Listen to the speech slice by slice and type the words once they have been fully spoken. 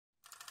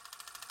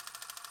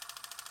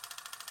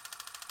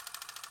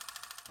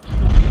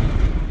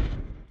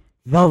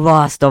The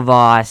Last of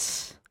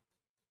Us,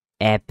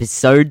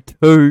 Episode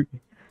 2.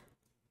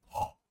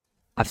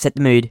 I've set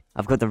the mood.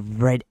 I've got the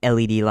red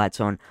LED lights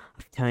on.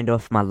 I've turned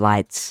off my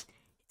lights.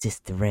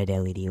 Just the red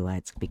LED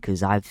lights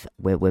because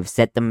we've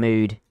set the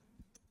mood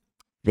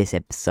this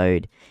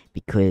episode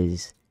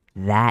because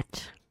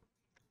that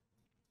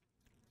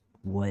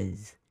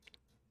was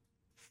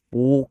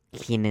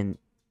fucking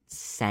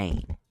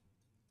insane.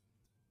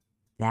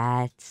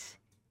 That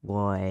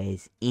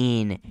was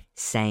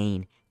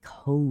insane.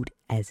 Cold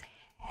as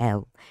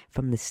hell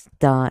from the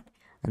start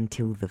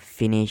until the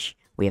finish.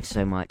 We have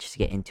so much to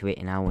get into it,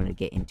 and I want to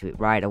get into it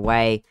right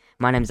away.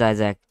 My name's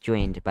Isaac,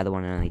 joined by the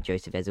one and only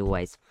Joseph, as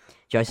always.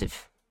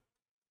 Joseph,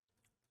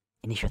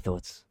 initial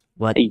thoughts.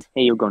 What? Hey,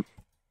 you're gone.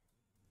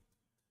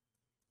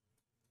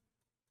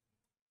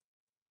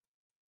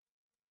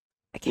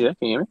 Okay. Yeah, can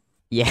you hear me?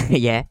 Yeah,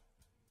 yeah.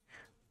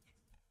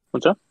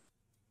 What's up?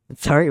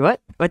 Sorry,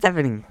 what? What's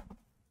happening?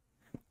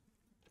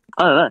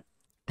 I don't know.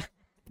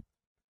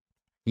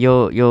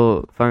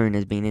 Your phone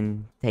has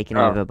been taken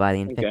over by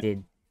the okay.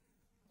 infected.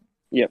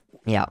 Yep.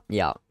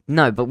 Yeah.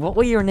 No, but what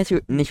were your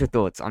initial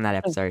thoughts on that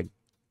episode?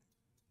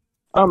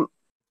 So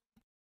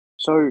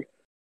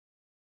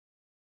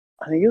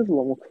I think it was a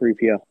lot more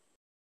creepier.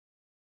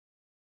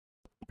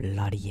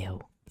 Bloody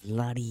hell.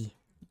 Bloody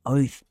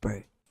oath,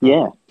 bro.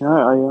 Yeah.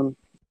 No,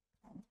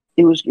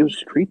 it was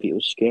creepy. It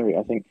was scary.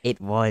 I think It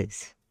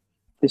was.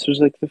 this was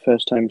like the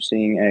first time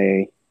seeing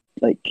a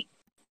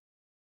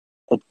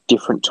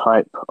different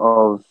type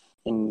of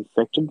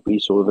infected. We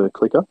saw the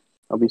clicker,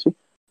 obviously,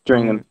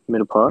 during the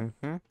middle part.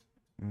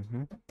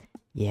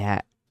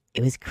 Yeah,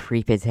 it was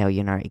creepy as hell,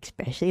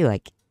 especially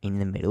like in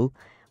the middle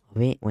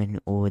of it when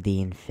all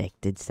the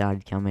infected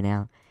started coming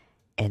out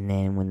and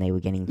then when they were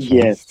getting chased.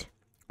 Yes.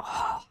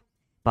 Oh.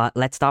 But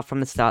let's start from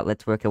the start.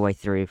 Let's work our way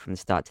through from the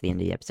start to the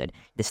end of the episode.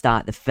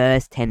 The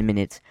first 10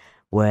 minutes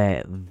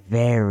were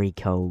very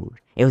cold.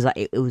 It was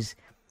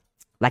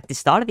like the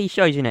start of these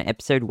shows,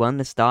 episode 1,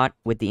 the start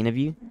with the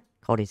interview,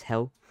 cold as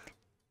hell.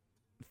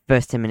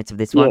 First 10 minutes of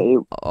this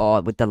one,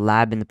 with the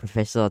lab and the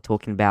professor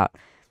talking about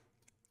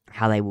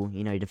how they will,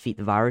 defeat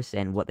the virus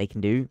and what they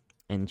can do,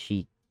 and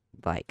she,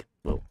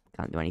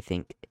 can't do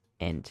anything,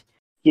 and...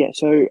 Yeah,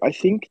 so I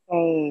think,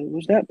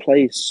 was that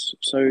place,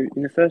 so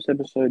in the first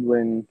episode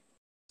when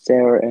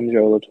Sarah and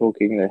Joel are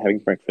talking, they're having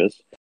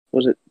breakfast,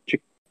 was it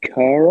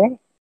Chikara,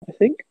 I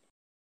think?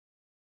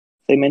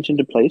 They mentioned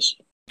a place.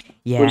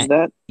 Yeah, was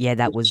that that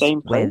the was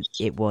same where place?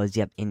 it was,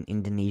 in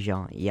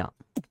Indonesia,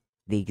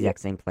 the exact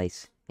same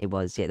place. It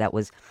was, that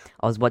was...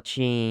 I was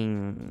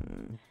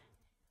watching...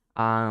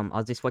 I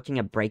was just watching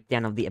a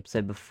breakdown of the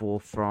episode before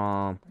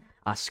from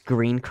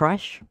Screen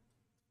Crush.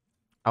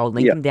 I'll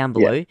link him down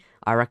below.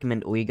 I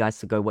recommend all you guys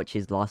to go watch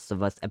his Last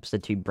of Us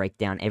Episode 2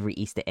 breakdown, every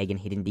Easter egg and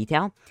hidden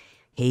detail.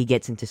 He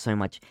gets into so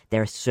much.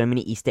 There are so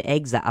many Easter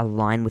eggs that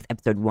align with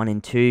Episode 1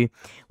 and 2,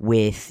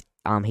 with,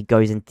 he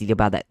goes into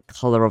about that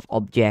color of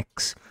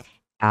objects.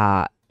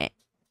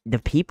 The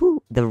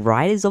people, the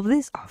writers of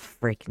this are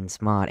freaking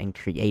smart and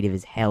creative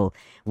as hell.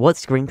 What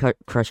Screen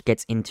Crush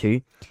gets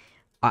into...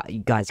 you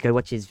guys, go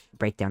watch his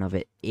breakdown of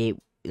it. It,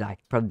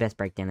 probably the best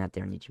breakdown out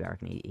there on YouTube. I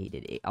reckon he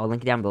did it. I'll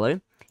link it down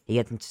below. He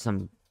gets into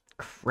some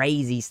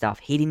crazy stuff,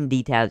 hidden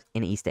details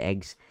in Easter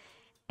eggs,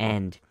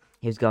 and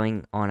he was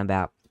going on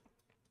about,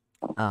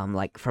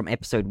 from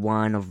episode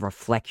 1 of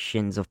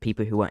reflections of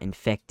people who are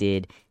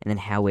infected, and then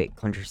how it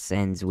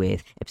contrasts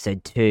with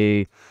episode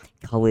 2,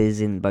 colors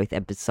in both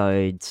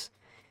episodes.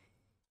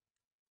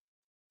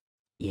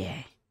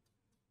 Yeah.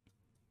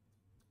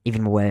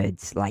 Even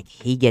words,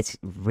 he gets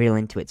real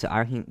into it. So I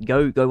reckon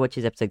go watch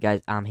his episode,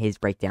 guys. His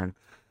breakdown,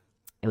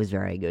 it was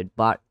very good.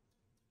 But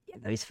yeah,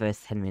 those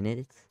first 10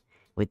 minutes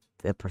with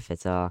the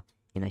professor,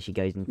 she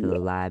goes into the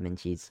lab and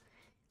she's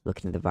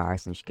looking at the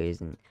virus and she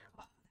goes and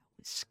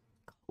it's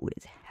cold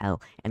as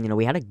hell. And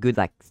we had a good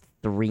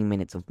 3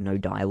 minutes of no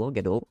dialogue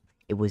at all.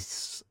 It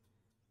was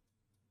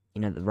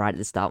right at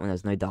the start when there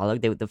was no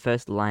dialogue. The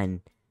first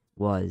line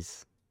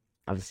was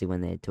obviously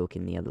when they're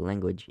talking the other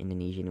language,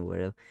 Indonesian or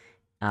whatever.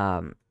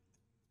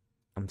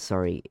 I'm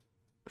sorry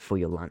for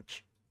your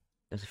lunch.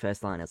 That was the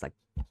first line. I was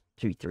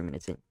 2-3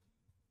 minutes in,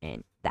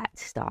 and that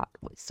start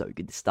was so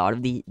good. The start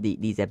of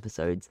these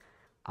episodes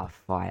are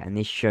fire, and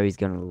this show is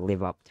gonna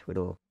live up to it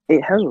all.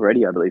 It has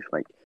already, I believe.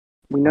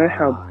 We know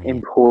how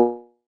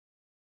important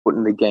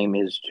the game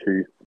is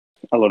to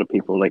a lot of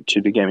people.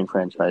 To the gaming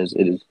franchise,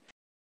 it is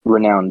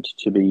renowned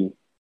to be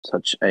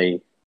such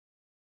a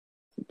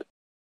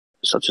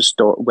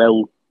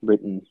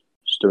well-written,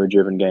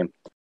 story-driven game,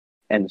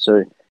 and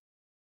so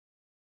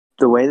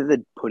the way that they're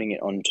putting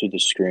it onto the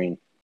screen,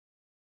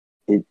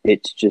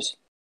 it's just,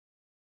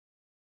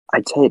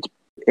 I'd say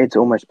it's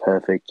almost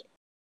perfect,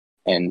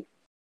 and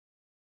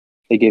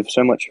they give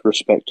so much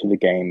respect to the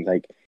game.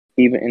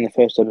 Even in the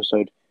first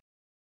episode,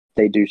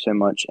 they do so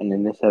much, and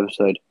in this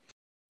episode,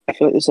 I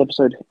feel like this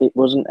episode, it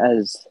wasn't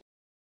as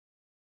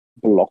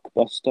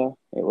blockbuster.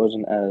 It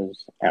wasn't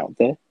as out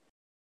there.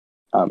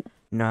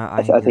 No,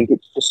 I think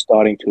it's just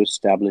starting to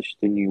establish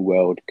the new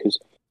world, because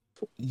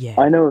yeah,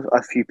 I know of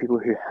a few people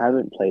who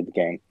haven't played the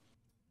game,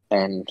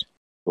 and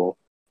you're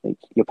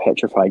you're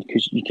petrified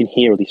because you can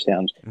hear all these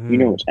sounds. You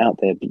know it's out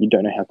there, but you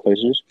don't know how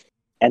close it is.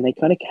 And they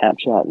kind of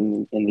capture that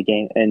in the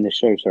game, in the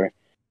show. Sorry,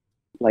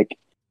 like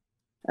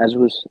as I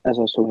was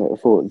talking about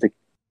before,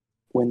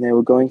 when they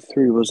were going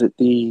through, was it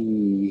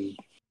the?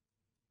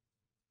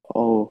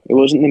 Oh, it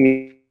wasn't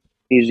the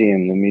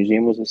museum. The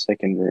museum was the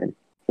second room.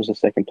 It was the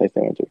second place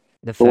they went to.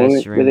 The But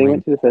first where room they when...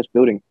 went to the first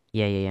building.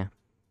 Yeah, yeah, yeah.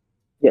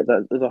 Yeah,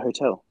 the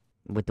hotel.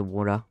 With the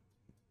water.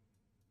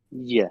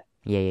 Yeah.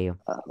 Yeah, yeah,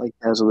 yeah. Like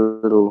there was a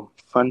little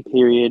fun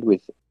period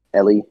with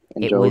Ellie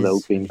and It Joel. They were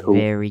was being cool.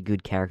 very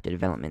good character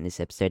development. This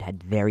episode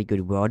had very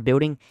good world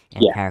building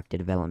and Yeah. character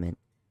development.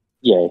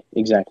 Yeah,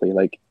 exactly.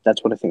 Like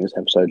that's what I think this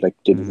episode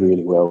did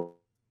really well.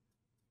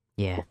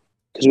 Yeah.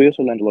 Because we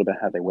also learned a lot about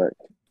how they work.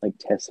 Like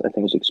Tess, I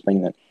think, was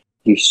explaining that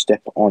you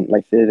step on,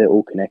 like they're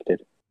all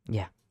connected.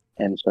 Yeah.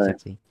 And so,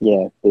 Exactly.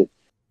 yeah, but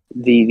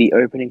the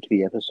opening to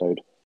the episode,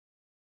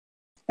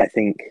 I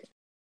think,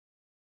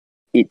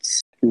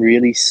 it's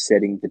really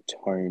setting the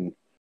tone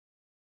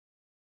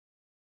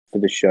for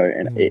the show,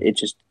 and it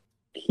just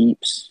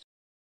keeps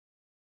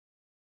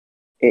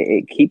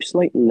it keeps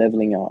like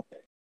leveling up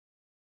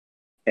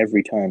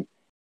every time.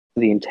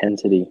 The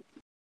intensity,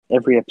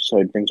 every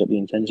episode brings up the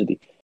intensity.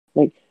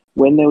 Like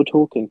when they were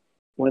talking,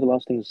 one of the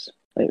last things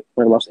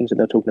that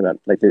they're talking about,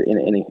 like in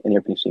the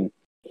opening scene,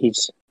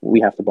 we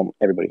have to bomb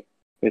everybody.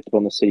 We have to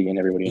bomb the city and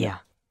everybody. Yeah.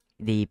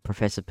 The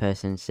professor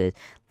person says,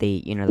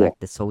 like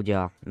the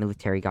soldier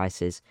military guy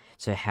says,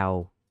 so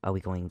how are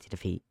we going to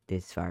defeat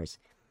this virus?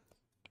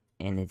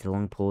 And there's a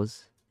long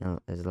pause.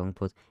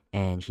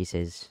 And she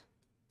says,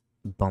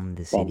 bomb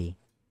the city.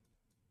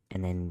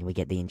 And then we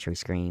get the intro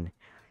screen.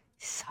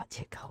 Such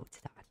a cold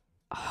start.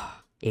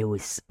 Oh,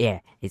 it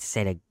set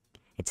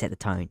the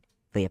tone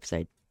for the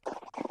episode. And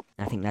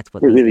I think that's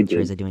what these really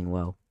intros are doing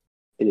well.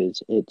 It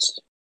is.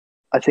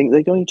 I think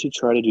they're going to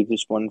try to do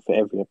this one for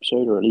every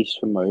episode, or at least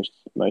for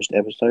most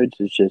episodes.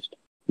 It's just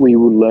we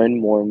will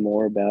learn more and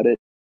more about it,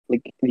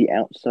 like the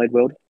outside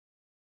world.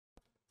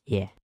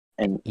 Yeah.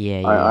 And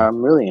yeah.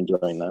 I'm really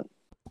enjoying that.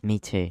 Me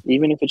too.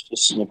 Even if it's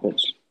just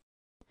snippets.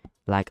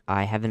 Like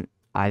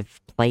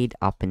I've played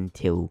up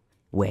until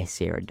where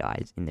Sarah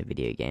dies in the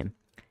video game,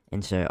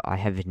 and so I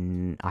had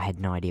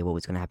no idea what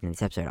was going to happen in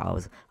this episode. I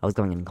was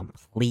going in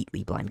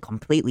completely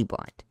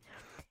blind,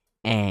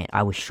 and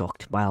I was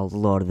shocked by a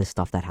lot of the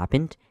stuff that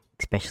happened,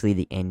 especially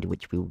the end,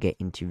 which we will get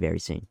into very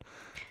soon.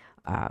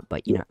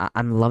 But you know,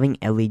 I'm loving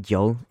Ellie,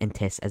 Joel, and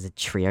Tess as a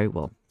trio.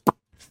 Well,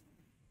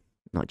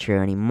 not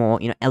trio anymore.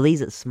 You know,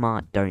 Ellie's a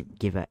smart, don't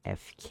give a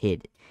f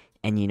kid,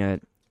 and you know,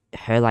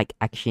 her like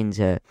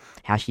actions,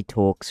 how she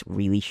talks,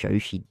 really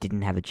shows she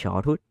didn't have a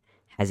childhood,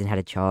 hasn't had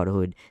a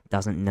childhood,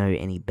 doesn't know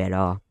any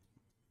better,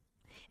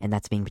 and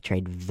that's being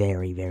portrayed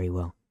very, very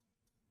well.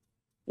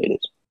 It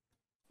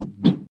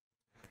is.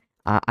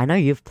 I know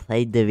you've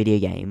played the video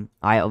game.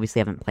 I obviously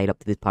haven't played up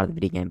to this part of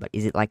the video game, but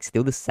is it like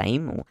still the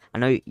same? Or I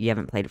know you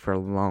haven't played it for a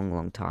long,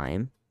 long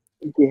time.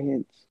 Yeah,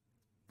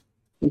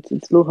 it's a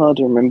little hard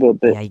to remember,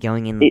 but yeah, you're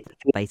going in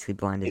basically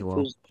blind as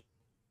well.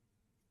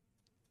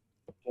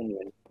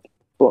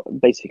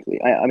 But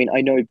basically, I mean,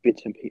 I know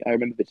bits and I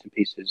remember bits and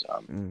pieces.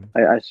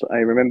 I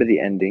remember the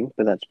ending,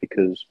 but that's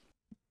because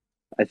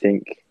I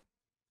think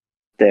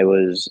there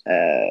was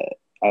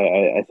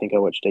I think I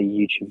watched a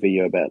YouTube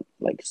video about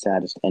like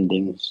saddest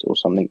endings or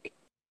something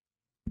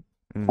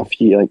a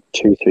few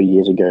 2-3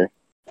 years ago,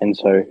 and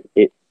so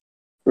it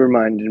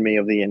reminded me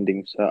of the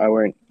ending. So I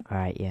won't. All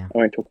right, yeah. I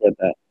won't talk about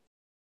that.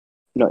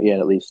 Not yet,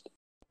 at least.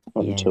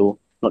 Not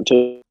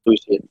until we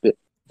see it. But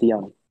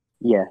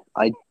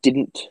I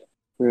didn't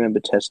remember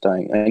Tess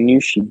dying. I knew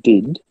she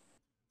did.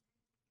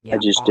 Yeah, I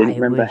just didn't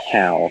remember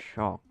how.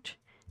 Shocked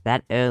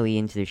that early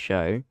into the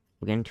show.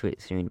 We'll get into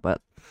it soon,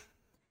 but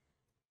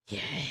yeah,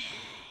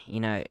 you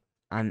know,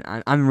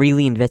 I'm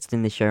really invested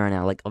in the show right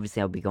now. Like,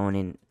 obviously, I'll be going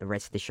in the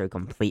rest of the show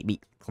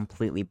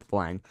completely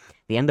blind.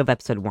 The end of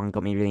episode 1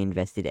 got me really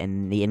invested,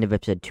 and the end of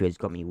episode 2 has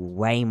got me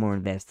way more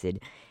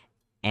invested.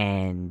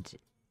 And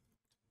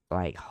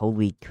like,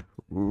 holy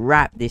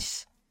crap,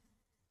 this!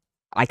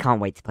 I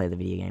can't wait to play the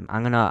video game.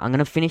 I'm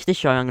gonna finish the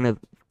show. I'm gonna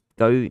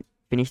go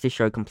finish the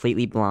show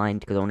completely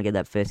blind because I want to get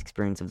that first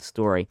experience of the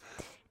story,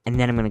 and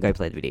then I'm gonna go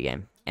play the video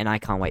game. And I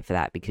can't wait for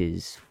that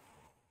because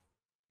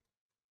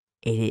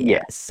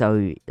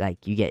so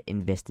like you get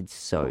invested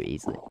so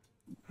easily.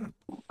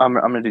 I'm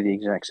gonna do the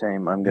exact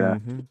same. I'm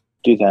gonna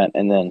do that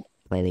and then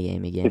play the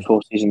game again.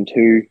 Before season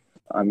 2,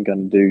 I'm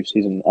gonna do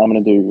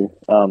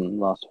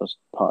Last of Us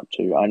Part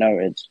 2. I know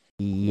it's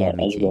not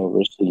as well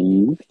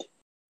received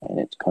and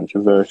it's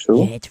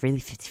controversial. Yeah, it's really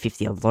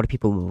 50-50. A lot of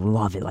people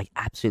love it, like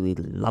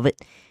absolutely love it.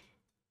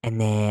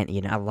 And then, you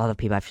know, a lot of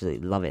people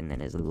absolutely love it, and then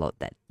there's a lot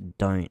that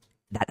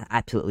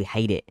absolutely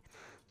hate it.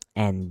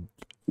 And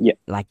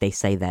like they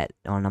say that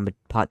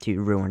Part 2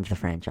 ruined the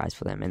franchise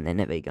for them, and they're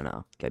never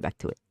gonna go back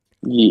to it.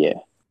 Yeah.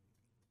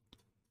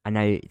 I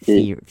know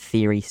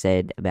Theory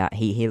said about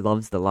he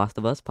loves The Last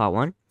of Us Part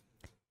 1,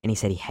 and he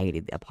said he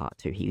hated Part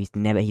 2. He's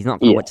not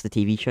gonna watch the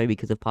TV show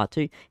because of Part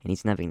 2, and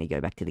he's never gonna go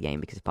back to the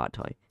game because of Part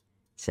 2.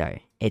 So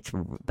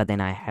but then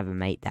I have a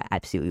mate that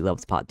absolutely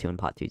loves part two, and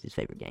part two is his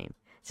favorite game.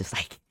 It's just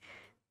like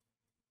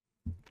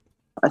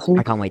I I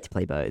think, can't wait to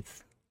play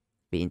both.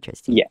 Be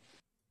interesting. yeah,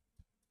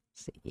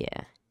 So,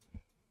 yeah.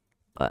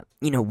 But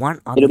one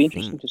it'll other be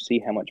interesting thing. to see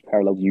how much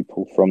parallel you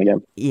pull from a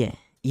game. Yeah,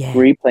 yeah,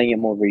 Replaying it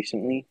more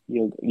recently,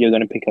 you're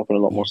going to pick up on a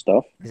lot yeah. more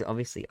stuff. Because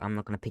obviously I'm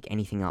not gonna pick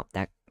anything up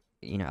that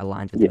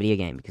aligns with the Yeah, video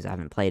game because I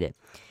haven't played it.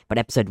 But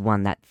episode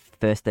one, that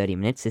first 30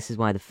 minutes, this is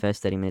why the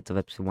first 30 minutes of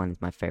episode one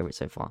is my favorite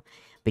so far,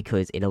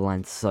 because it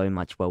aligns so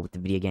much well with the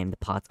video game, the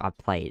parts I've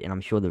played, and I'm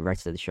sure the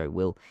rest of the show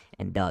will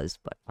and does,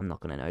 but I'm not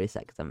gonna notice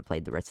that because I haven't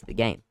played the rest of the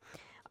game.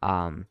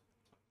 Um,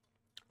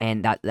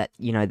 and that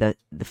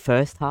the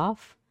first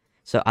half.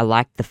 So I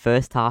liked the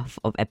first half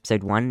of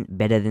episode one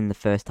better than the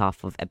first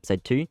half of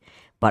episode two,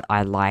 but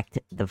I liked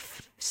the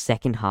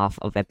second half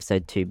of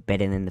episode two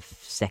better than the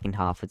second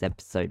half of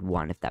episode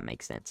one, if that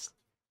makes sense.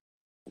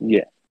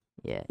 yeah,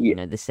 Yeah,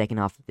 yeah. the second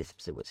half of this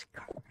episode was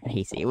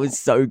crazy. It was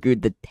so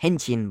good. The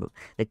tension,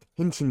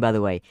 by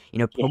the way,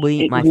 Yeah,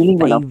 probably it my really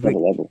went up another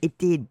favorite. level. It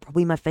did.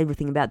 Probably my favorite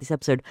thing about this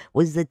episode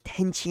was the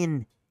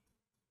tension.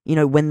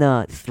 When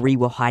the three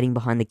were hiding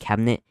behind the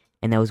cabinet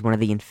and there was one of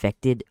the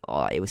infected.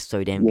 Oh, it was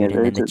so damn Yeah, good.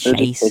 And then the those are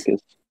chase.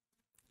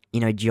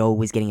 clickers. Joel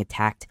was getting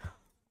attacked.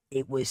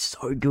 It was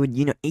so good.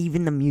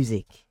 Even the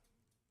music.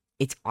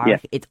 Yeah.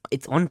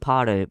 It's on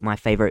par to my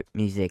favorite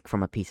music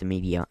from a piece of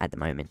media at the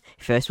moment.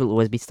 First will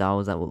always be Star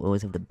Wars. That will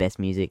always have the best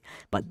music.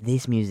 But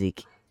this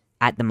music,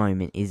 at the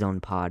moment, is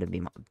on par to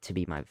be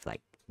my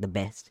like the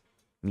best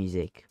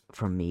music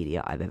from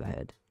media I've ever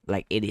heard.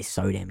 Like, it is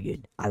so damn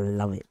good. I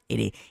love it.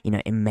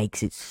 It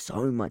makes it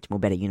so much more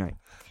better.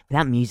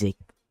 Without music,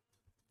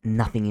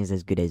 nothing is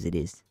as good as it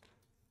is.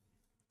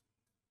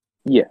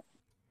 Yeah.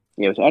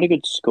 Yeah, without a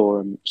good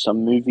score,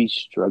 some movies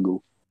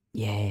struggle.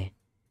 Yeah.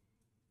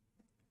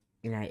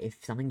 If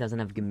something doesn't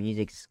have good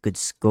music, good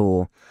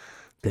score,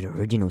 good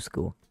original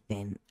score,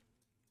 then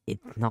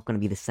it's not going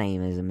to be the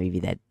same as a movie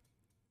that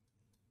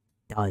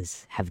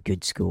does have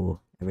good score,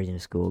 original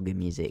score, good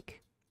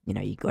music.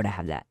 You got to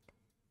have that,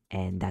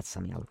 and that's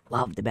something I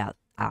love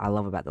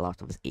about The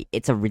Last of Us.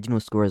 It's original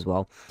score as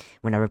well.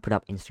 Whenever I put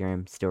up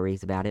Instagram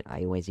stories about it,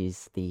 I always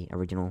use the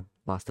original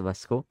Last of Us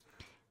score.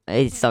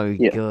 It's so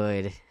Yeah.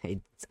 good.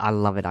 I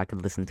love it. I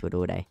could listen to it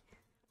all day.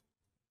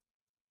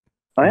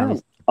 I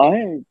And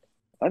am.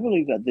 I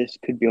believe that this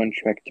could be on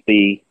track to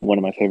be one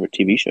of my favorite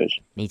TV shows.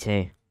 Me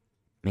too.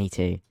 Me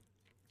too.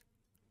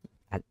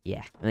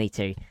 Yeah, me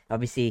too.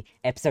 Obviously,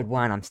 episode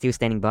one, I'm still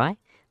standing by.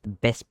 The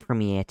best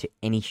premiere to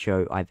any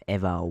show I've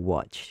ever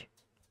watched.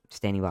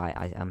 Standing by.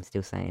 I'm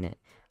still saying it.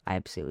 I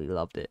absolutely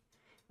loved it.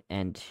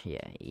 And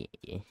yeah.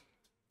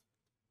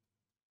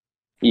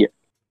 Yeah.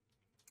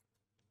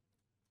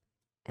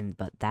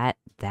 But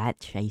that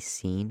chase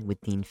scene with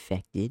the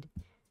infected,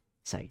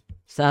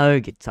 so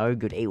good, so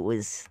good.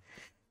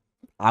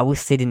 I was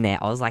sitting there.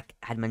 I was like,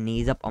 had my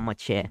knees up on my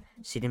chair,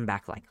 sitting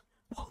back, like,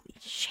 holy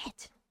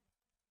shit.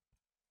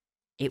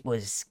 It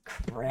was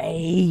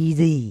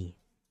crazy.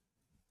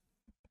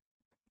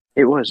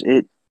 It was.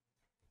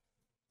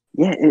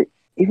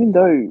 Even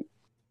though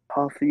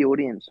half the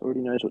audience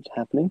already knows what's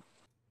happening,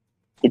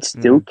 it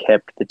still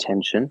kept the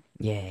tension.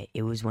 Yeah,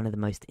 it was one of the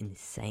most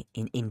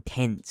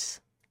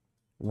intense.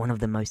 One of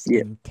the most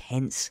Yeah.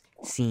 intense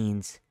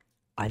scenes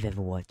I've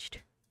ever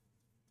watched.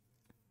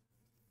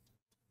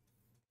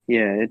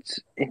 Yeah,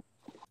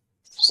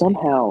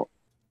 somehow,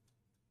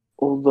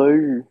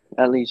 although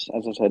at least,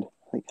 as I said,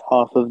 like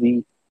half of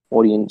the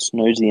audience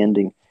knows the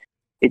ending,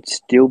 it's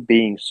still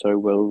being so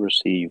well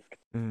received.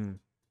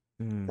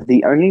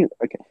 The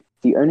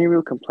only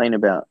real complaint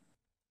about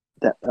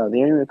that, the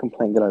only real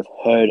complaint that I've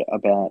heard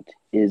about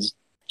is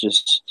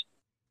just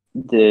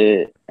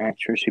the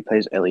actress who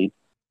plays Ellie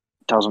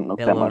doesn't look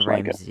that Bella much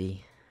like her.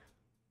 Ramsey.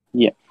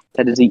 Yeah,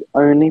 that is the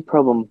only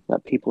problem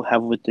that people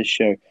have with this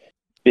show.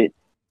 But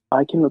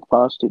I can look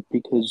past it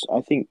because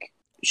I think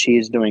she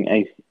is doing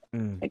an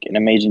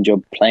amazing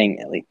job playing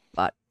Ellie.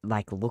 But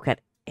look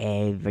at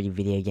every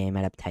video game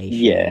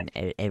adaptation,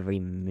 Yeah. every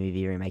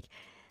movie remake.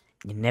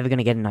 You're never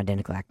gonna get an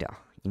identical actor.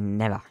 You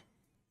never.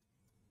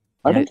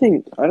 I don't.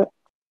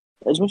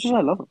 As much as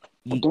I love him,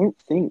 I don't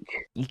think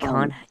you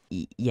can't.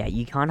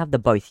 You can't have the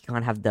both. You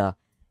can't have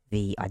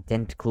the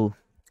identical.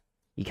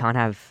 You can't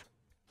have.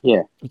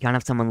 Yeah. You can't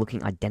have someone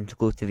looking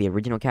identical to the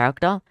original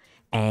character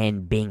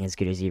and being as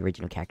good as the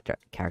original character.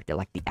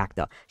 Like the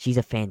actor, she's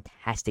a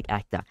fantastic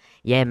actor.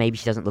 Yeah, maybe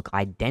she doesn't look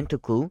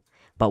identical,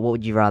 but what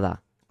would you rather?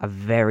 A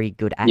very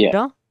good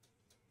actor,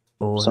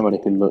 or somebody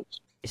who looks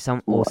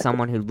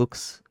someone who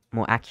looks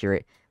more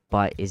accurate,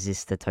 but is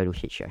this the total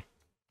shit show?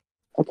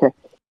 Okay,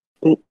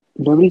 but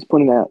nobody's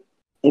pointing out.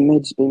 It may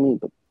just be me,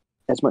 but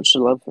as much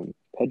as I love him,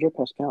 Pedro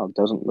Pascal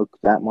doesn't look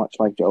that much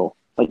like Joel.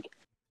 Like,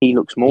 he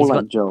looks more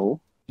like Joel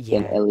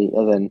than Ellie,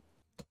 than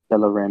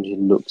Bella Ramsey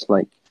looks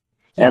like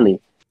Ellie.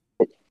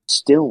 But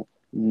still,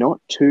 not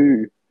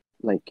to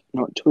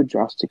a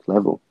drastic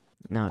level.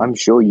 No, I'm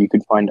sure you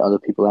could find other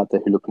people out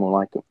there who look more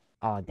like him.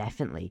 Oh,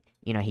 definitely.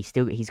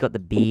 He's got the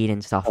beard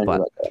and stuff,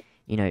 but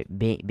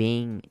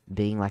being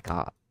like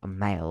a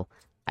male,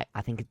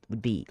 I think it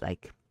would be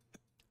like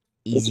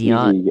It's easy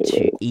to get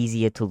rid of.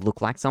 easier to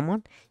look like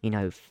someone. You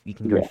know, if you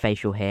can go Yeah.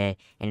 facial hair,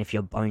 and if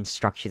your bone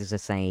structure is the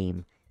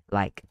same,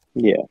 like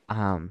Yeah.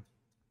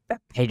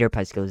 Pedro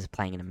Pascal is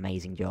playing an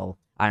amazing Joel.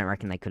 I don't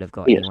reckon they could have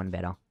got Yes. anyone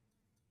better.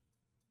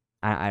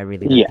 I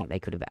really don't Yeah. think they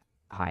could have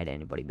hired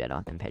anybody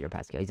better than Pedro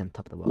Pascal. He's on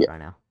top of the world Yeah. right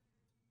now.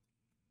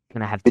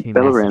 Gonna have But two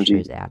Bella massive Ramsey.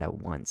 shows out at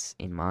once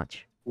in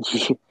March.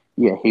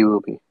 Yeah, he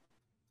will be.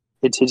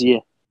 It's his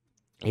year.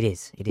 It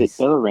is. It But is.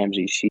 Bella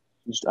Ramsey,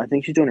 I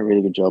think she's doing a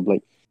really good job.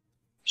 Like,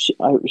 she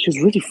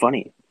was really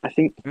funny. I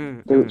think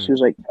she was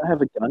like, "I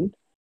have a gun,"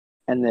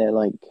 and they're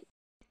like,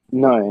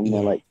 "No," and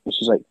they're Yeah. like,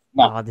 she's like,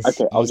 "No, Oh,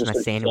 okay, I'll use just my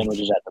throw sandwich.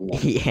 sandwiches at them."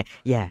 Then.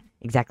 Yeah,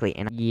 exactly.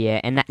 And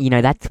that,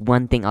 that's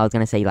one thing I was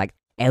gonna say. Like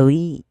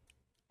Ellie is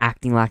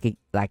acting like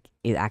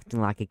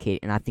a kid,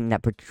 and I think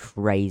that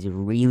portrays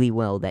really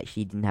well that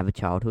she didn't have a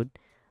childhood.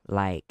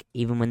 Like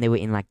even when they were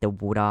in like the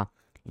water,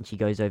 and she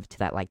goes over to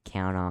that like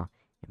counter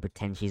and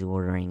pretends she's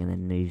ordering, and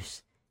then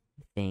moves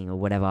thing or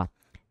whatever.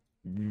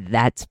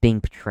 That's being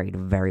portrayed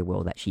very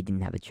well. That she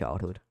didn't have a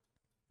childhood.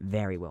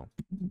 Very well.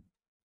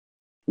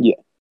 Yeah,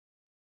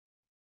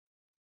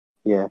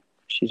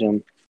 she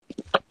Very.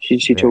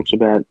 talks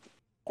about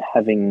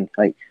having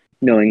like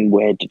knowing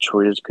where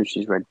Detroit is because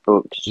she's read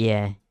books.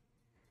 Yeah.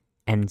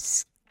 And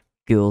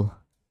school.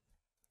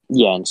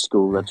 Yeah, in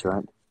school. That's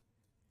right.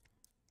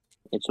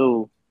 It's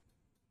all.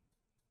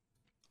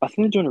 I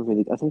think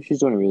she's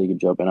doing a really good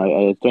job, and I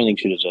don't think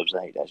she deserves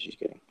the hate that she's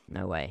getting.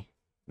 No way.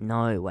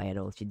 No way at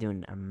all. She's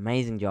doing an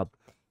amazing job.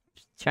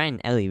 Portraying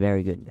Ellie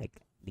very good. Like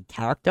the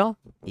character,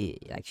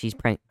 like she's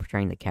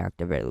portraying the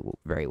character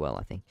very well,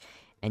 I think.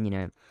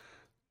 And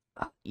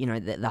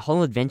the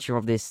whole adventure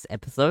of this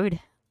episode.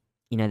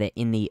 They're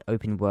in the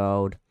open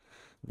world.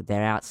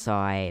 They're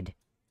outside.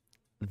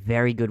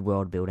 Very good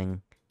world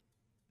building.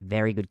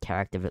 Very good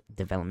character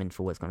development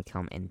for what's going to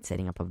come, and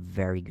setting up a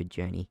very good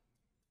journey.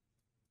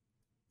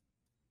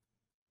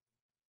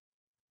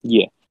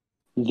 Yeah,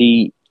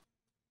 I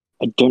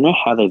don't know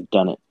how they've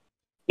done it.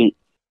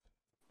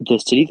 The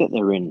city that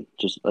they're in,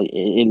 just like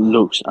it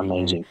looks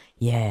amazing.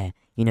 Yeah,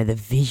 the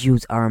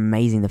visuals are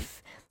amazing.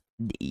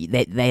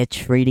 They are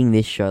treating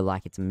this show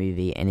like it's a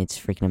movie, and it's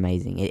freaking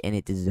amazing, and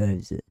it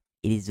deserves it.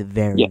 It is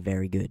very,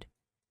 very good.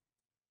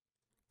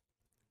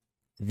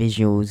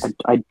 Visuals.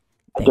 I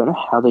don't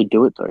know how they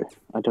do it though.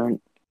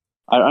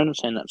 I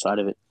understand that side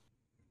of it,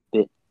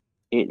 but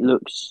it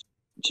looks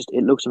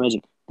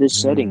amazing. The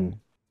setting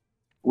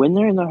when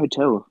they're in the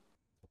hotel,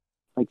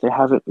 like they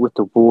have it with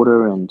the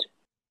water and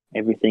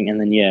everything, and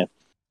then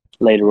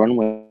later on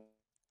when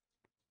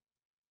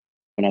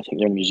I think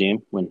they're in a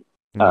museum when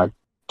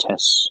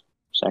Tess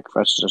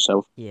sacrifices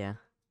herself. Yeah.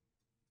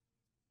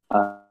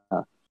 And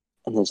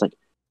there's like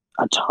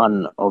a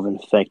ton of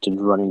infected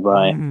running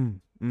by.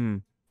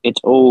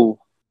 It's all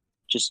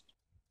just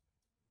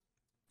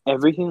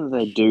everything that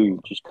they do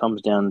just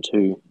comes down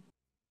to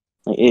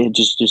like, it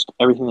just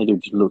everything they do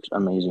just looks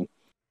amazing.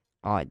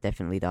 Oh, it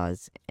definitely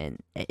does, and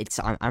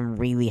I'm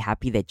really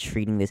happy they're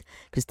treating this,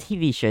 because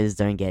TV shows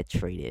don't get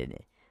treated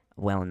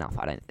well enough,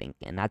 I don't think,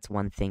 and that's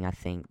one thing I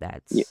think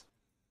that's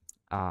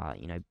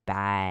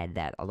bad,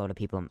 that a lot of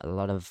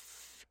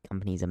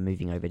companies are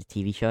moving over to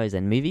TV shows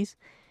and movies.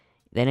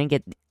 They don't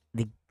get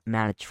the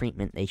amount of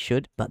treatment they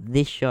should, but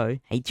this show,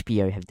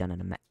 HBO have done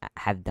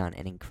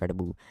an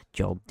incredible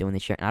job doing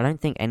this show, and I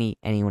don't think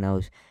anyone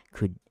else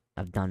could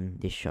have done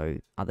this show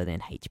other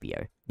than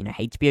HBO.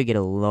 HBO get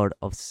a lot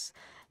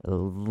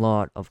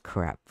of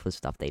crap for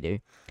stuff they do,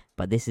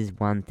 but this is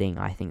one thing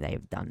I think they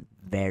have done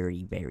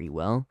very, very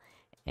well,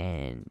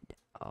 and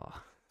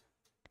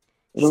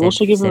it'll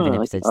also give them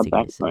a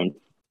backbone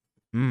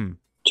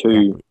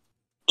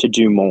to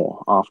do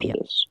more after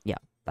this. Yeah,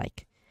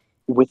 like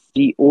with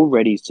the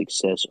already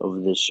success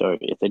of this show,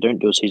 if they don't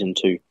do a season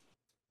 2,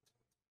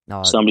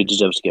 somebody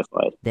deserves to get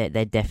fired.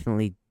 They're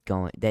definitely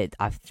going.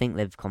 I think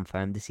they've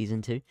confirmed the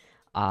season 2.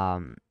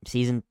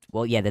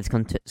 They've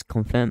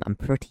confirmed. I'm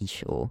pretty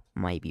sure,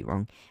 might be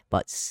wrong,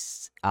 but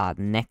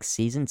next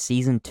season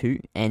 2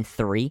 and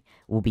 3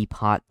 will be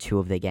part 2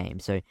 of the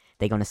game. So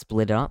they're gonna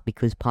split it up,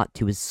 because part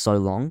 2 is so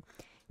long.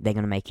 They're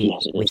gonna make it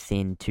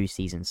within 2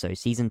 seasons. So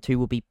season 2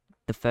 will be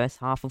the first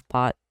half of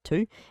part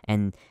 2,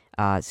 and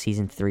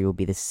season 3 will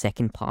be the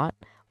second part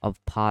of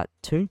part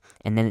 2,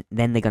 and then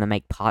they're gonna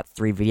make part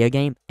 3 video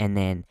game, and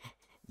then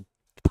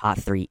part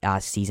 3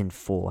 season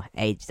 4.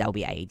 That'll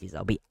be ages.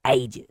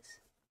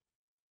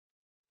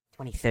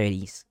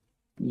 2030s.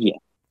 Yeah.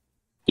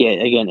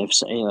 Again, if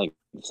like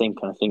the same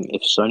kind of thing,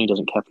 if Sony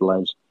doesn't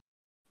capitalize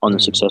on the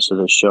success of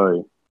the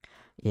show,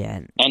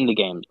 and the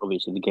games,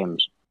 obviously the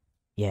games,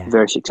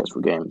 very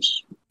successful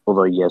games.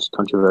 Although yes,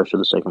 controversial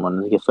the second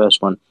one. The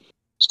first one,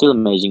 still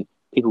amazing.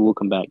 People will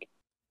come back,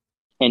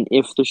 and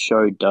if the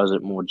show does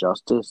it more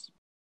justice,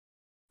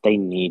 they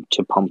need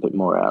to pump it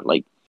more out.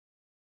 Like,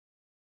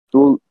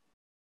 well,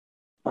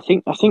 I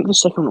think the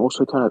second one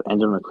also kind of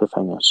ended on a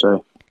cliffhanger.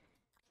 So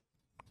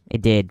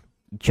it did.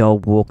 Joel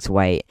walks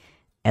away,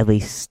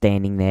 Ellie's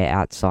standing there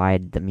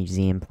outside the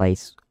museum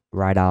place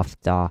right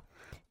after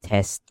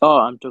Tess. Oh,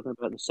 I'm talking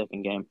about the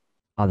second game.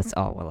 Well,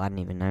 I didn't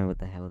even know what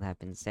the hell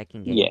happened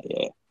second game.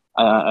 Yeah.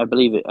 I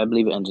believe it. I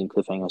believe it ends in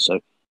cliffhanger. So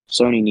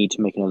Sony need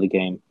to make another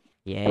game,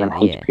 and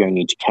then Yeah. HBO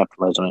need to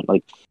capitalize on it.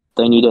 Like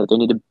they need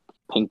to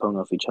ping pong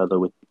off each other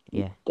with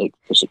Yeah. like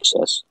for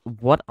success.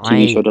 What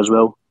TV show does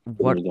well,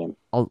 what the game.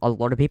 a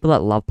lot of people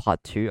that love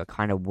part 2 are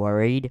kind of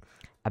worried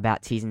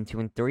about season 2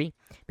 and 3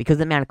 because of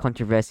the amount of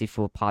controversy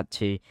for part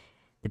 2.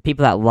 The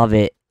people that love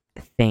it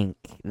think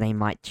they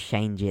might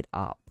change it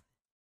up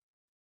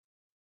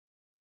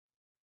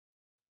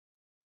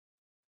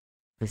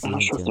for I'm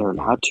not season sure 2 if they're and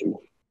 3. allowed to.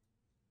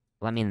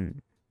 Well, I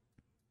mean,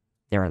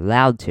 they're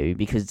allowed to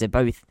because they're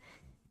both.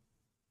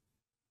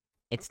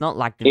 It's not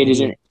like the It video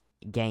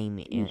isn't. game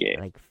Yeah,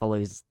 like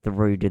follows the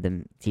route of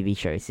the TV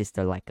show. It's just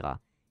like a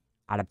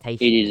it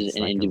adaptation. is It's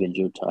an like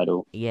individual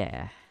title.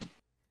 yeah.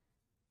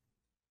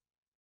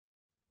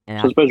 And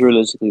So I suppose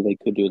realistically they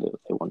could do that if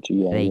they want to.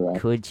 Yeah, they you're right.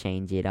 could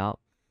change it up,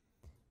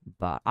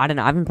 but I don't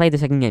know. I haven't played the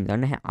second game. I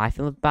don't know how I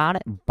feel about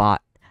it,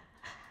 but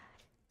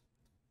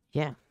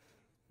yeah,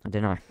 I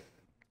don't know.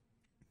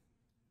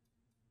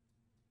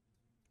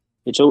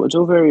 It's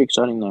all very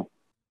exciting though.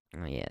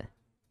 Oh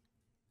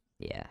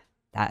yeah.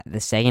 That the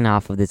second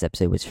half of this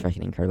episode was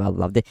freaking incredible. I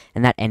loved it,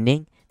 and that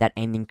ending,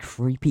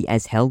 creepy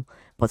as hell,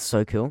 but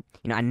so cool.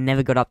 You know, I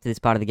never got up to this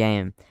part of the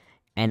game,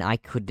 and I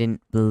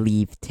couldn't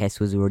believe Tess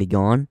was already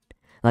gone.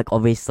 Like,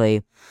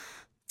 obviously,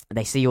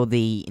 they see all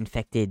the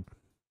infected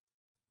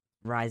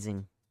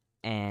rising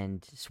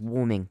and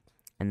swarming,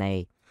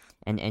 and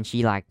and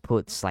she like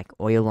puts like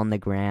oil on the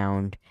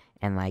ground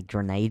and like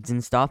grenades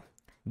and stuff.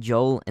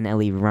 Joel and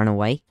Ellie run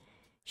away.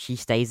 She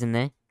stays in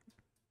there,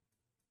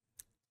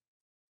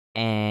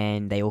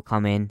 and they all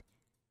come in.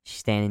 She's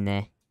standing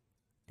there.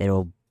 They're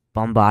all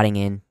bombarding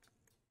in.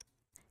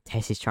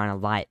 Tess is trying to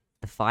light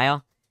the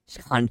fire.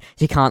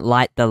 She can't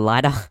light the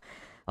lighter,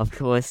 of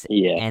course.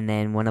 Yeah. And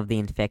then one of the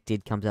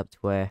infected comes up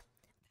to her.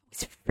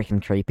 It's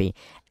freaking creepy.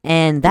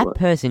 And that What?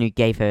 person who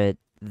gave her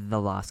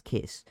the last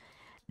kiss,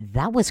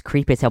 that was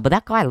creepy as hell. But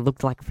that guy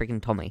looked like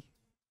freaking Tommy.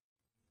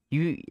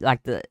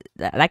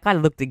 That guy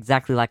looked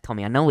exactly like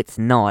Tommy. I know it's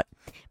not,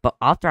 but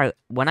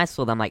when I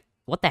saw them, like,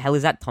 what the hell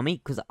is that, Tommy?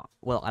 Because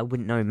I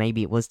wouldn't know.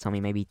 Maybe it was Tommy.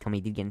 Maybe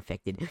Tommy did get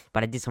infected.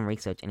 But I did some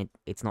research, and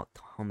it's not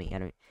Tommy. I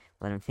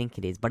don't think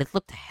it is. But it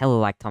looked hella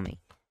like Tommy.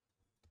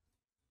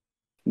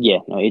 Yeah,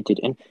 no, it did.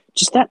 And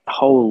just that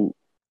whole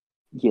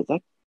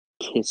that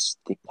kiss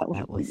thing, that was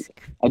That weird. was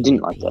I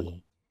didn't like that.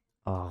 creepy.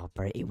 Oh,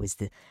 bro, it was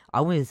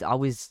I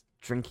was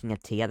drinking a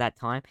tea at that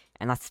time,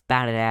 and I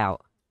spat it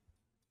out.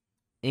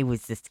 It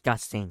was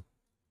disgusting.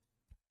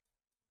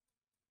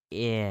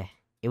 Yeah,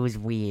 it was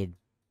weird.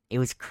 It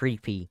was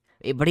creepy.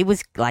 But it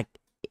was like,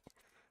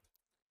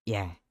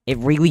 yeah, it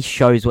really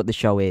shows what the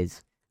show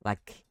is.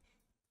 Like,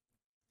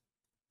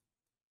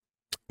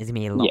 there's gonna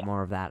be a lot Yeah.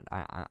 more of that.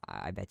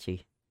 I bet you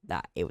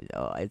that it was.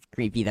 Oh, it's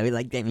creepy though.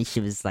 Like, damn, she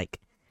was like,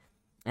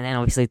 and then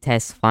obviously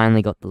Tess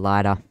finally got the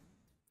lighter,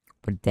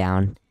 put it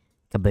down,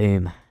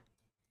 kaboom.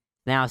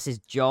 Now it says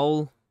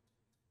Joel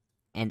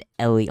and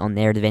Ellie on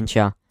their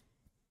adventure,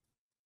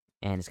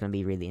 and it's gonna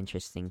be really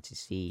interesting to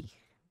see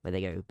where they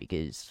go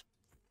because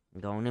I'm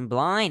going in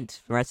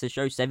blind. The rest of the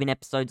show, 7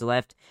 episodes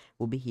left.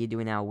 We'll be here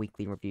doing our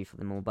weekly review for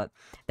them all. But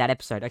that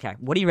episode, okay,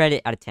 what do you rate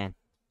it out of 10?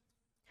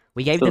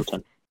 We gave Still the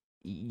 10.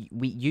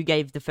 you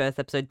gave the first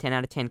episode 10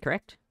 out of 10,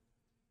 correct?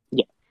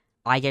 Yeah.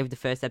 I gave the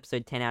first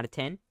episode 10 out of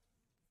 10.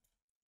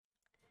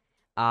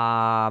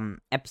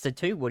 Episode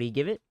 2, what do you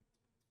give it?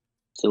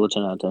 Still a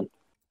 10 out of 10.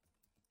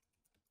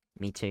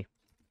 Me too.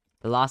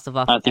 The Last of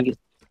Us I think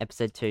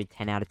episode 2,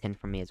 10 out of 10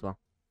 from me as well.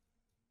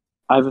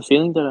 I have a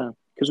feeling that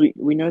because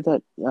we know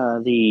that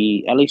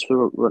the at least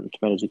for Rotten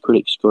Tomatoes the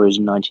critic score is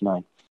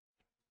 99.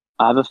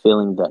 I have a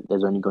feeling that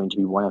there's only going to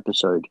be one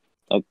episode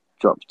that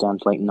drops down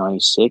to like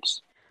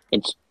 96.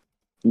 It's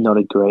not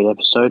a great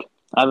episode.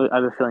 I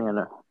have a feeling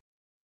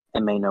I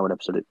may know what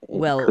episode it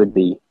could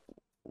be.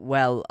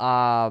 Well,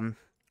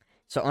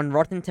 so on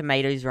Rotten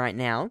Tomatoes right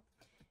now,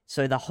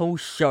 so the whole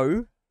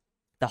show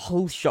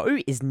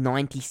is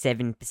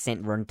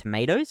 97% Rotten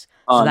Tomatoes.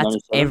 So that's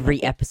 97, every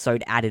okay.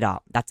 episode added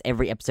up. That's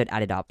every episode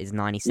added up is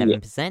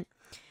 97%.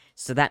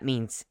 So that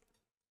means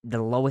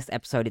the lowest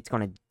episode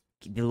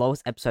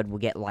will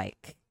get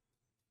like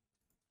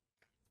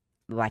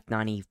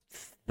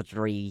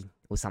 93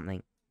 or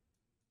something.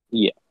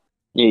 Yeah,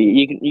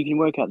 you can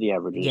work out the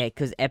averages. Yeah,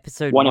 because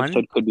episode one 1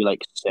 episode could be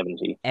like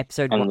 70,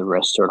 episode and 1 then the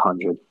rest are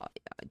 100.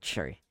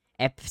 True.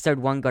 Episode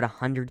 1 got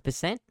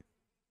 100%.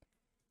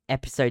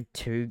 Episode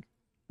 2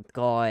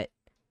 got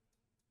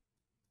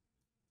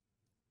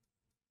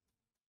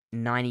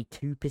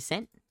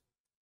 92%.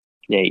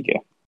 There you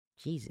go.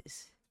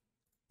 Jesus.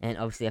 And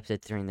obviously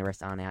episode 3 and the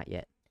rest aren't out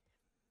yet.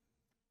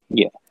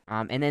 Yeah.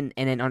 And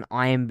then on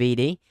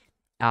IMDb,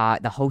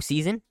 the whole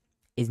season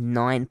is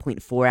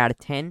 9.4 out of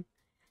 10.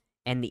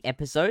 And the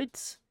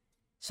episodes,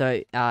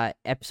 so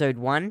episode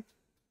 1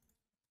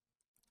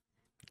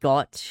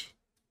 got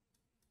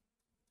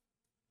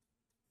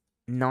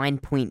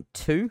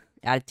 9.2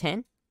 out of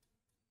 10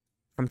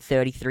 from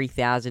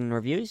 33,000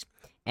 reviews.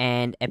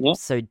 And Yeah.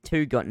 episode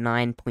 2 got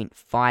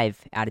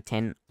 9.5 out of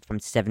 10 from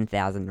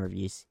 7,000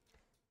 reviews.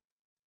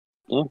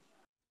 Yeah.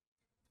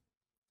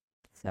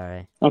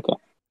 So, Okay.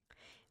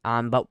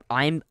 but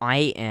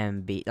I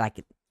am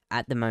like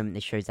at the moment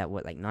the show's at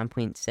what, like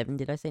 9.7,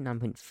 did I say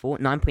 9.4?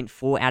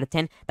 9.4 out of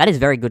 10. That is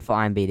very good for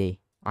IMDb.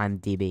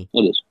 It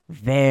is.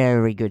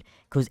 Very good,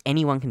 because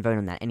anyone can vote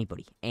on that.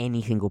 Anybody,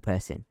 any single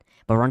person.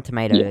 But Rotten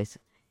Tomatoes,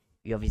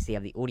 you obviously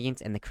have the audience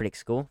and the critic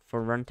score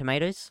for Rotten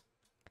Tomatoes,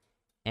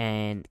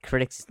 and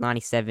critics is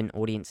 97,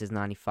 audience is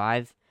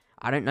 95.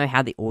 I don't know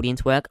how the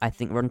audience work. I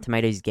think Rotten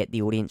Tomatoes get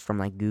the audience from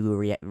like Google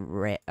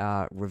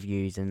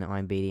reviews and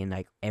IMDb and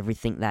like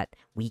everything that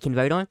we can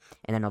vote on,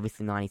 and then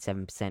obviously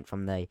 97%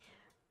 from the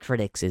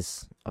critics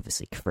is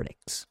obviously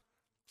critics.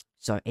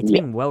 So it's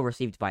been well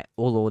received by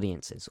all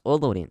audiences,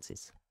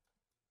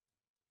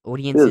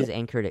 Really?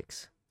 and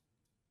critics,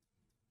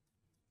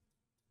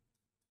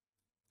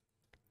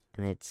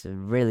 and it's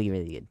really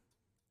really good.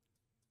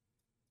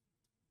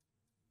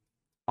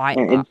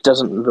 And it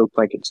doesn't look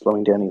like it's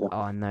slowing down either.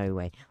 Oh, no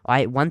way.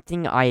 One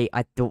thing I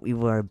thought we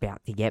were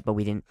about to get, but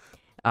we didn't.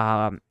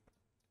 After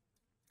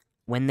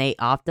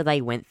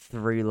they went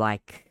through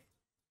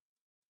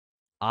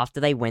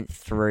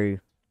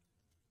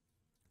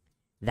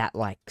that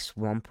like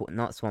swamp,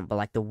 not swamp, but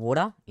like the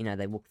water. You know,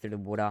 they walk through the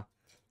water,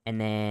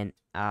 and then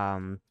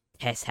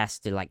Tess has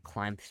to like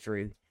climb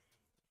through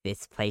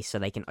this place so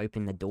they can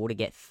open the door to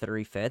get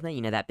through further.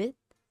 You know that bit?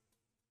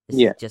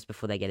 This is just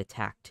before they get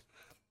attacked.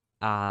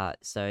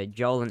 So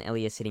Joel and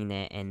Ellie are sitting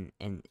there, and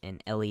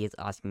Ellie is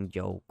asking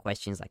Joel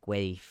questions like, where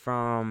are you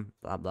from,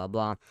 blah blah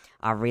blah.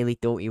 I really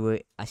thought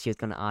she was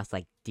gonna ask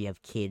like, do you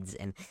have kids?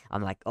 And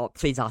I'm like, oh,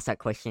 please ask that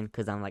question,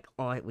 because I'm like,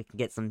 oh, we could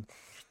get some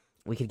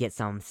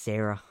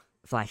Sarah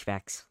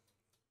flashbacks.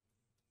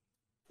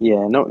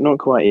 Yeah, not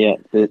quite yet,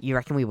 but You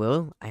reckon we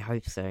will? I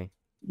hope so.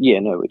 yeah,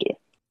 no, we do.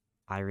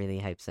 I really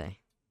hope so.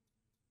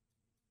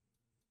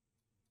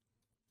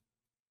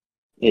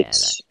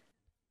 It's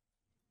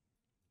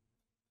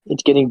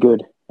getting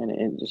good,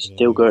 and it's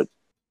still Yes. good.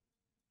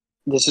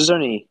 This is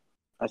only,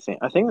 I think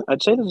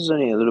I'd say this is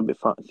only a little bit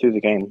far through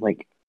the game,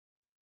 like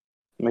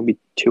maybe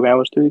 2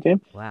 hours through the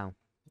game. Wow.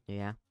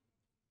 Yeah.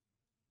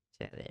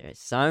 So there is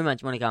so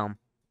much more to come.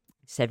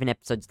 7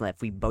 episodes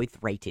left. We both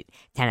rate it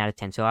 10 out of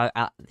 10. So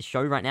the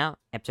show right now,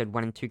 episode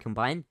 1 and 2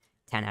 combined,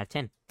 10 out of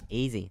 10.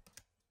 Easy.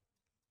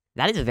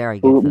 That is very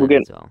good for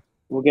them as well.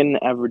 We'll get an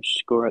average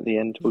score at the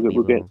end. Yeah,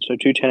 We'll get so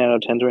 2 10 out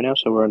of 10s right now,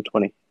 so we're on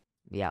 20.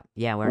 Yeah,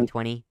 we're on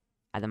 20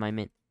 at the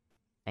moment.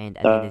 And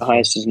the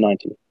highest is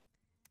 90.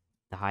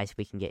 The highest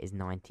we can get is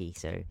 90,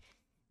 so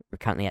we're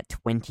currently at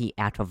 20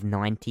 out of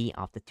 90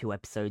 after 2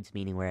 episodes,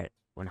 meaning we're at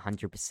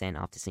 100%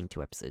 after seeing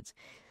 2 episodes.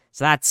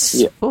 So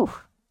that's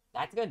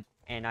that's good.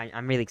 And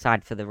I'm really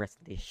excited for the rest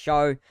of this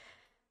show.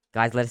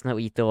 Guys, let us know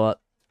what you thought,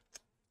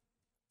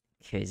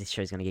 because this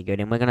show's going to get good.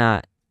 And we're going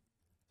to,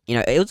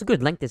 it was a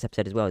good length this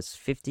episode as well. It's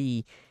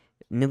 50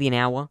 million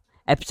hour.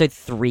 Episode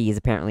 3 is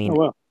apparently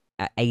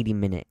at 80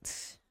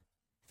 minutes.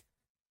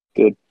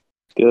 Good.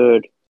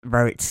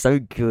 Bro, it's so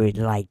good.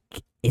 Like,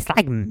 it's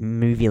like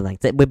movie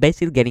length. We're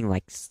basically getting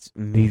like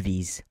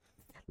movies.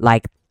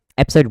 Like,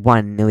 episode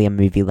 1 nearly a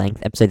movie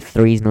length. Episode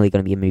 3 is nearly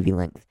going to be a movie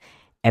length.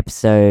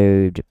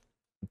 Episode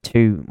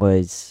 2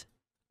 was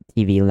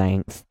TV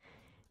length.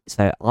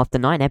 So after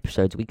 9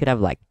 episodes, we could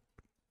have like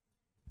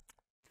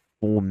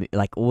 4,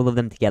 like all of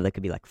them together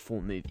could be like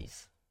 4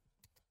 movies.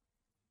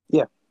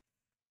 Yeah.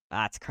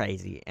 That's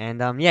crazy. And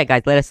yeah,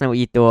 guys, let us know what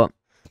you thought.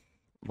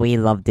 We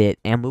loved it,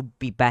 and we'll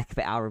be back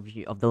for our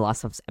review of The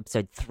Last of Us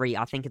episode 3.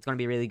 I think it's going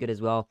to be really good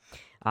as well.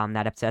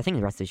 That episode, I think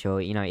the rest of the show,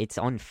 it's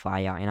on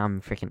fire, and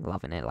I'm freaking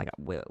loving it. Like,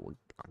 I'm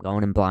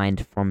going in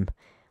blind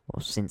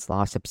since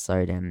last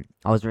episode, and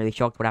I was really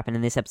shocked what happened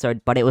in this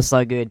episode, but it was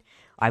so good.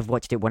 I've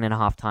watched it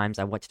 1.5 times.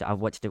 I've watched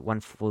it 1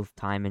 full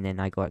time, and then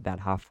I got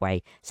about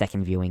halfway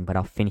second viewing, but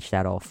I'll finish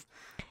that off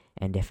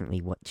and definitely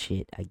watch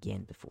it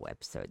again before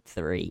episode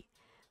 3.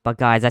 But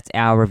guys, that's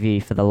our review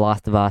for The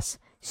Last of Us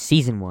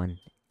Season 1,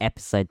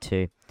 Episode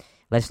 2.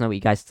 Let us know what you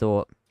guys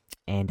thought.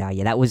 And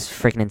yeah, that was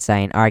freaking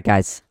insane. Alright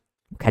guys,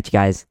 we'll catch you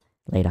guys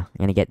later.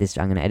 I'm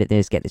gonna edit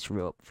this, get this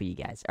real up for you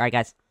guys. Alright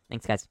guys,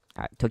 thanks guys.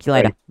 Alright, talk to you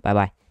later. Bye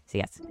bye. See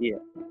you guys. Yeah.